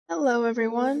Hello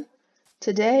everyone!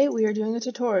 Today we are doing a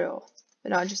tutorial,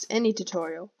 but not just any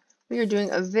tutorial. We are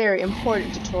doing a very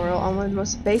important tutorial on one of the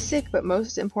most basic but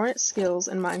most important skills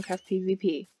in Minecraft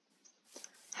PvP.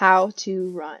 How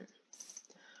to run.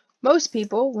 Most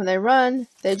people, when they run,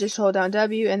 they just hold down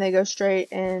W and they go straight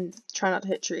and try not to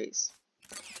hit trees.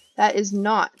 That is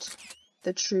not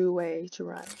the true way to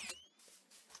run.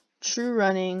 True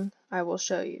running, I will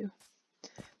show you.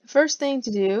 The first thing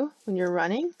to do when you're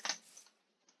running,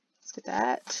 let's get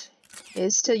that,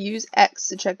 is to use X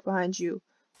to check behind you,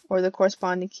 or the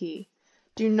corresponding key.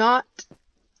 Do not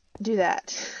do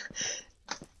that.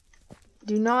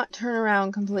 Do not turn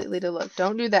around completely to look.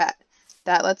 Don't do that.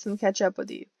 That lets them catch up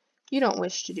with you. You don't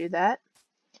wish to do that.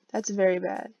 That's very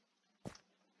bad.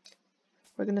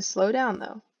 We're going to slow down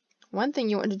though. One thing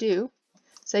you want to do,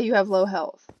 say you have low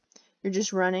health. You're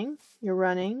just running, you're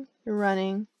running, you're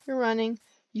running, you're running.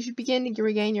 You should begin to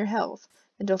regain your health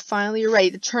until finally you're ready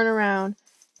to turn around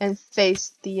and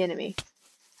face the enemy.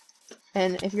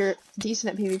 And if you're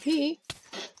decent at PvP,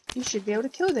 you should be able to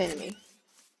kill the enemy.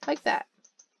 Like that.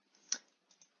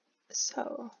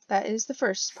 So, that is the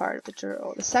first part of the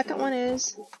tutorial. The second one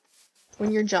is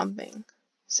when you're jumping.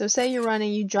 So say you're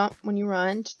running, you jump when you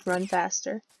run to run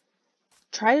faster.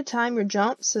 Try to time your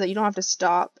jump so that you don't have to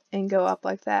stop and go up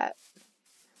like that.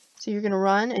 So you're going to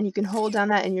run and you can hold down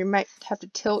that and you might have to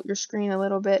tilt your screen a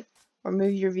little bit or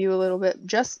move your view a little bit.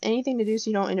 Just anything to do so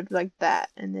you don't end up like that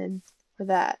and then or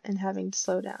that and having to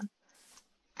slow down.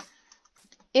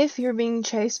 If you're being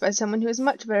chased by someone who has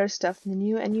much better stuff than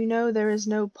you and you know there is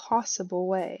no possible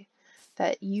way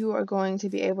that you are going to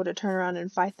be able to turn around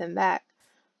and fight them back,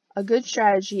 a good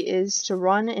strategy is to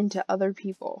run into other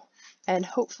people, and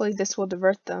hopefully this will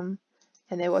divert them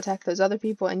and they will attack those other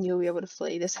people and you'll be able to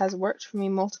flee. This has worked for me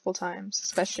multiple times,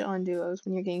 especially on duos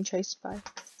when you're getting chased by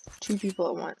two people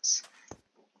at once.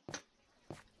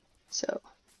 So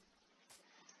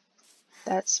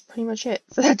that's pretty much it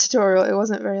for that tutorial. It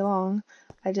wasn't very long.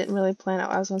 I didn't really plan out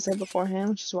what I was going to say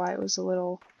beforehand, which is why it was a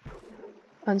little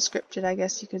unscripted, I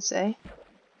guess you could say.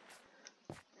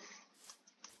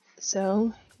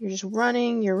 So you're just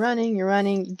running, you're running, you're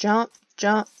running, jump,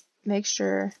 jump, make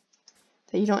sure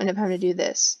that you don't end up having to do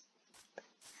this.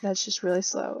 That's just really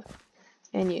slow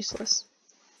and useless.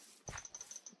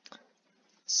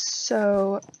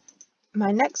 So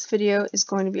my next video is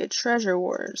going to be a Treasure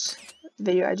Wars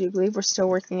video. I do believe we're still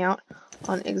working out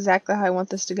on exactly how I want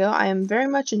this to go. I am very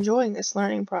much enjoying this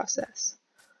learning process.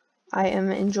 I am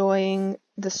enjoying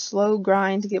the slow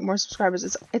grind to get more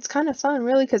subscribers. It's kind of fun,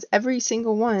 really, because every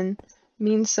single one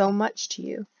means so much to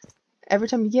you. Every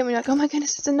time you get one, you're like, oh my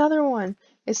goodness, it's another one.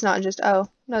 It's not just, oh,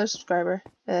 another subscriber.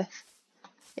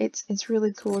 It's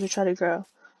really cool to try to grow.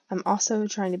 I'm also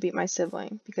trying to beat my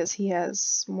sibling because he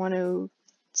has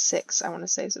 106, I want to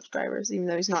say, subscribers, even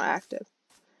though he's not active.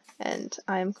 And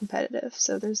I am competitive,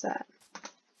 so there's that.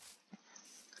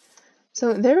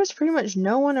 So there is pretty much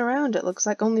no one around. It looks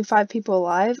like only 5 people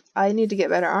alive. I need to get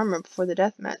better armor before the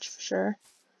deathmatch for sure.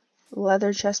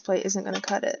 Leather chestplate isn't going to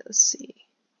cut it. Let's see.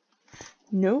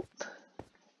 Nope.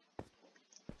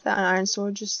 Is that an iron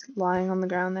sword just lying on the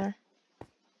ground there?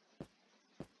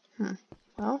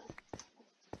 Well.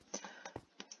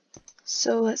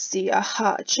 So let's see.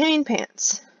 Aha, chain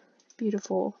pants.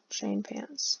 Beautiful chain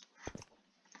pants.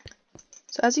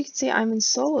 So as you can see, I'm in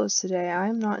solos today. I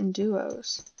am not in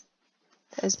duos.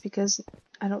 That is because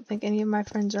I don't think any of my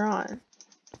friends are on.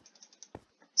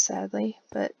 Sadly,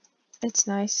 but it's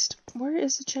nice. Where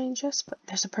is the chain chest? But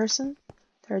there's a person.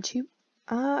 There are 2.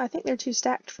 I think they're 2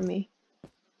 stacked for me.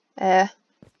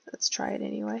 Let's try it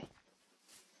anyway.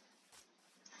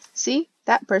 See?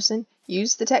 That person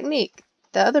used the technique.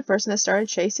 The other person has started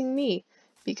chasing me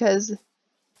because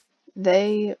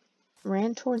they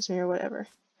ran towards me or whatever.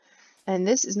 And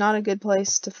this is not a good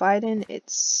place to fight in.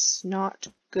 It's not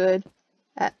good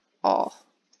at all.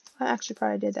 I actually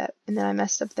probably did that. And then I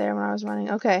messed up there when I was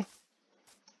running. Okay.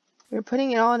 We're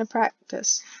putting it all into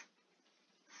practice.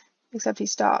 Except he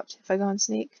stopped. If I go and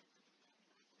sneak.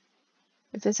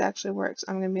 If this actually works,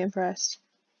 I'm going to be impressed.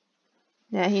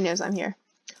 Yeah, he knows I'm here.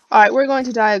 Alright, we're going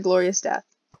to die a glorious death.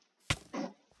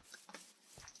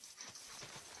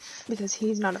 Because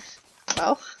he's not a...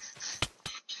 Well...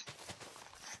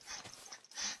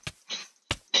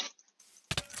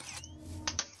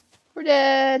 We're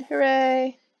dead!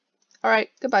 Hooray! Alright,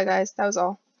 goodbye guys. That was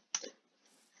all.